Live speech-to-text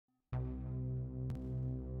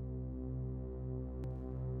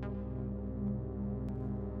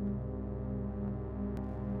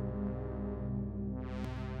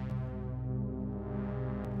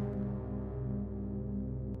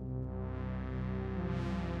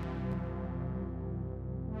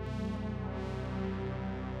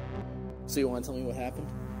So you want to tell me what happened?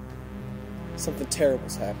 Something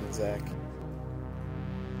terrible's happened, Zach.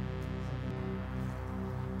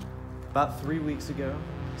 About 3 weeks ago,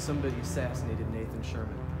 somebody assassinated Nathan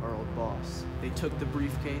Sherman, our old boss. They took the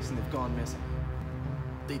briefcase and they've gone missing.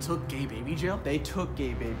 They took Gay Baby Jail? They took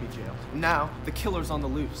Gay Baby Jail. Now, the killer's on the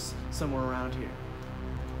loose, somewhere around here.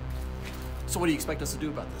 So what do you expect us to do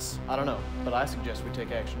about this? I don't know, but I suggest we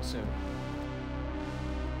take action soon.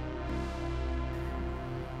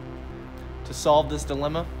 To solve this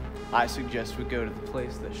dilemma, I suggest we go to the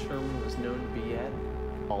place that Sherman was known to be at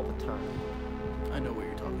all the time. I know what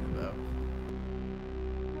you're talking about.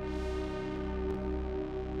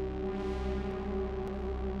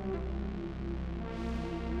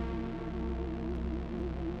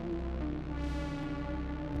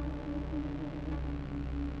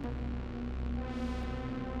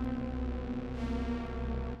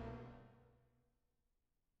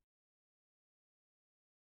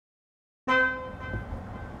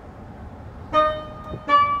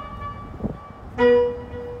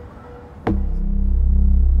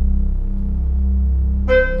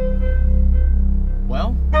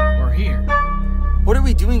 Well, we're here. What are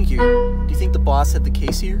we doing here? Do you think the boss had the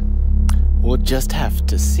case here? We'll just have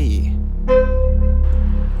to see.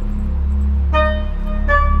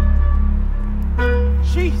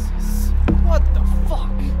 Jesus! What the fuck?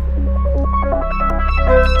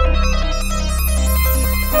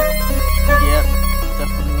 Yep,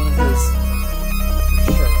 definitely one of his.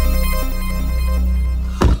 For sure.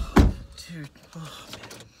 Dude,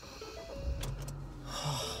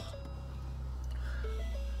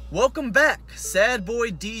 welcome back, Sad Boy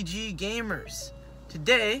DG Gamers.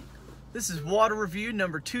 Today, this is water review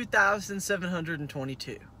number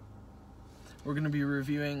 2722. We're going to be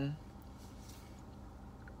reviewing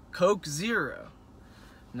Coke Zero.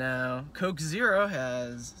 Now, Coke Zero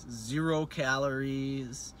has 0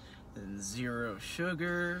 calories and 0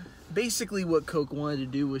 sugar. Basically what Coke wanted to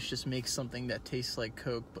do was just make something that tastes like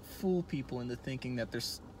Coke, but fool people into thinking that they're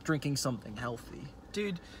drinking something healthy.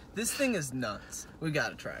 Dude, this thing is nuts. We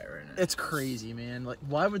gotta try it right now. It's crazy, man. Like,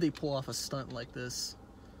 why would they pull off a stunt like this?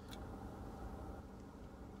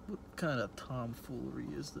 What kind of tomfoolery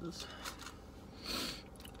is this?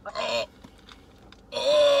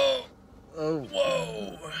 Oh,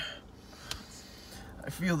 Whoa! I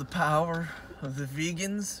feel the power of the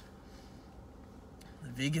vegans. The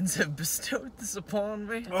vegans have bestowed this upon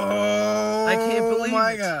me. Oh, I can't believe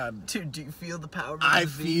my it. God. Dude, do you feel the power of the I vegans?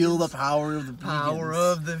 feel the power of the power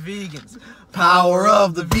vegans. of the vegans. Power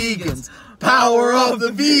of the vegans. Power of the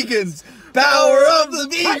vegans. Power of the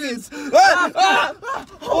vegans.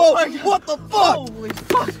 Oh, my God. what the fuck? Holy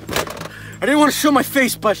fuck! I didn't want to show my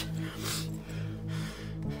face, but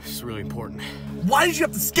this is really important. Why did you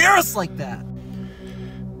have to scare us like that?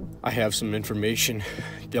 I have some information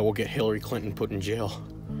that will get Hillary Clinton put in jail.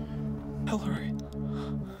 Hillary.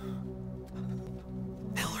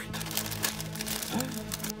 Hillary.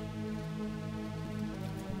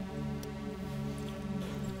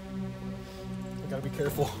 I gotta be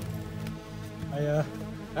careful. I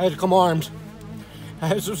had to come armed.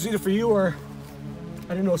 This was either for you or I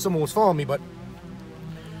didn't know if someone was following me, but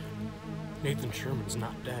Nathan Sherman's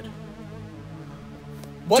not dead.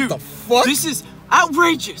 What Dude, the fuck? This is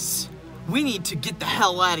outrageous! We need to get the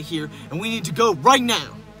hell out of here, and we need to go right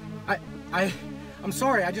now! I'm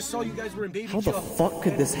sorry, I just saw you guys were in baby How the jail. fuck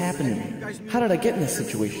could this happen to me? How did I get in this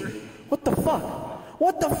situation? What the fuck?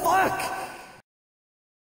 What the fuck?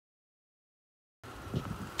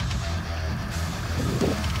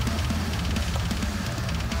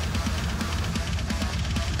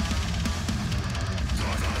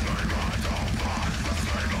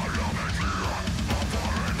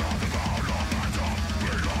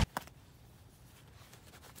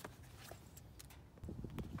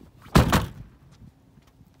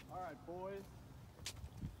 Boys,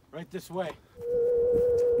 right this way.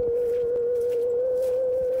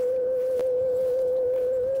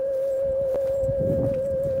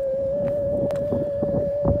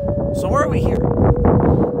 So where are we here?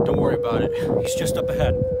 Don't worry about it. He's just up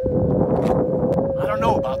ahead. I don't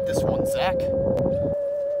know about this one, Zach.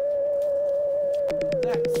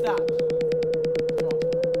 Zach, stop.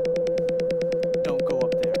 Don't go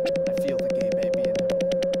up there. I feel the gay baby in there.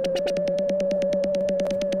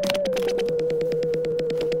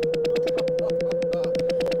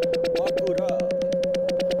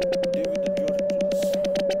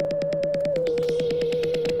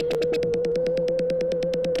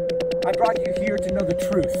 I brought you here to know the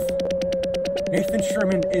truth. Nathan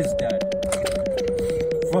Sherman is dead.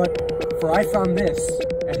 For I found this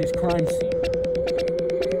at his crime scene.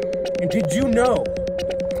 And did you know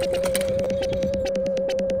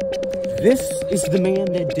This is the man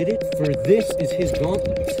that did it, for this is his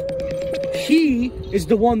gauntlet. He is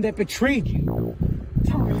the one that betrayed you.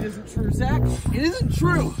 Tell me it isn't true, Zach. It isn't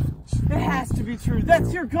true. It has to be true.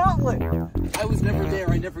 That's your gauntlet. I was never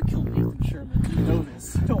there. I never killed Nathan Sherman. You know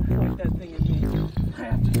this. Don't point that thing at me. I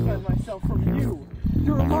have to defend myself from you.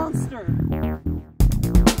 You're a monster.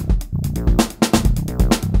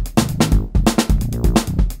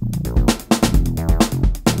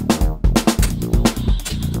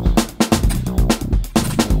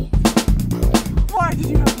 Why did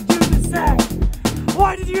you have to do this, Zach?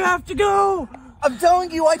 Why did you have to go? I'm telling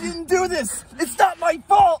you, I didn't do this. It's not my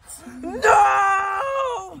fault. No!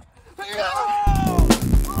 No!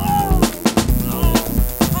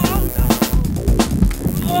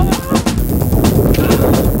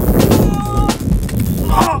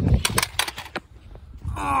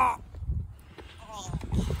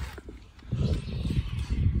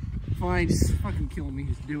 Fine, just fucking kill me.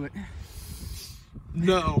 Just do it.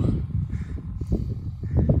 No.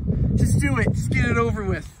 Just do it. Just get it over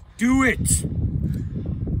with. Do it!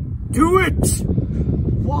 Do it!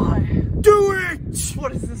 Why? Do it!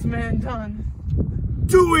 What has this man done?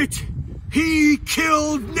 Do it! He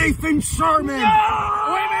killed Nathan Sherman!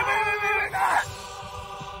 No! Wait!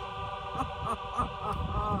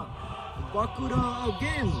 Bakura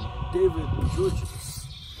again, David Georges.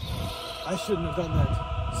 I shouldn't have done that.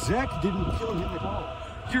 Zach didn't kill him at all.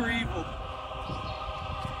 You're evil.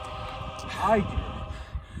 I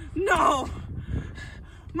did. No!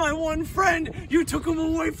 My one friend! You took him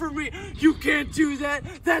away from me! You can't do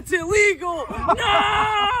that! That's illegal!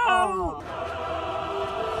 No!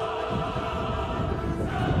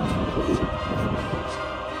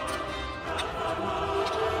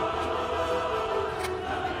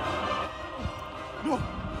 No!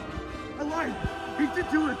 I lied! He did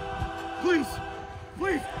do it! Please!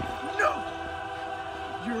 Please! No!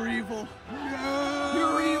 You're evil! No!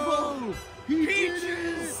 You're evil! He Peaches! did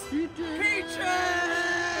it! He did it! Peaches!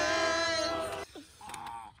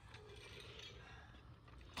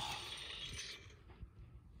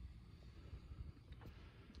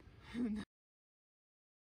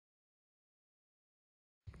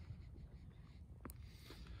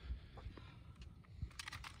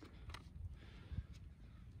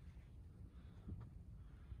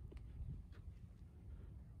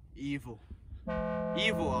 Evil.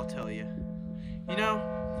 Evil, I'll tell you. You know,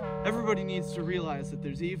 everybody needs to realize that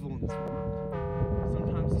there's evil in this world.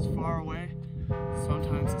 Sometimes it's far away,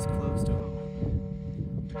 sometimes it's close to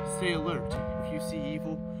home. Stay alert. If you see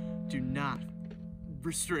evil, do not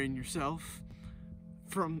restrain yourself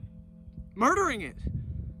from murdering it.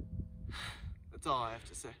 That's all I have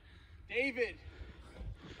to say. David!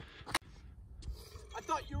 I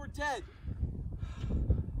thought you were dead.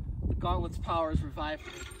 The Gauntlet's powers revived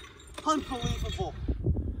me. Unbelievable.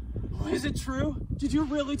 Is it true? Did you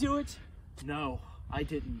really do it? No, I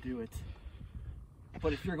didn't do it.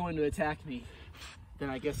 But if you're going to attack me, then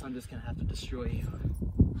I guess I'm just gonna have to destroy you.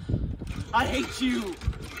 I hate you.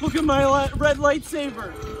 Look at my red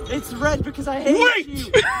lightsaber. It's red because I hate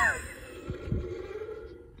you.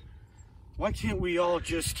 Why can't we all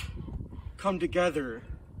just come together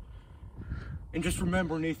and just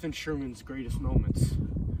remember Nathan Sherman's greatest moments?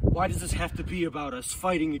 Why does this have to be about us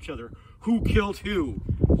fighting each other? Who killed who?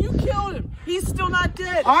 You killed him. He's still not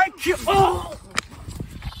dead. I killed. Oh!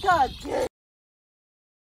 God damn.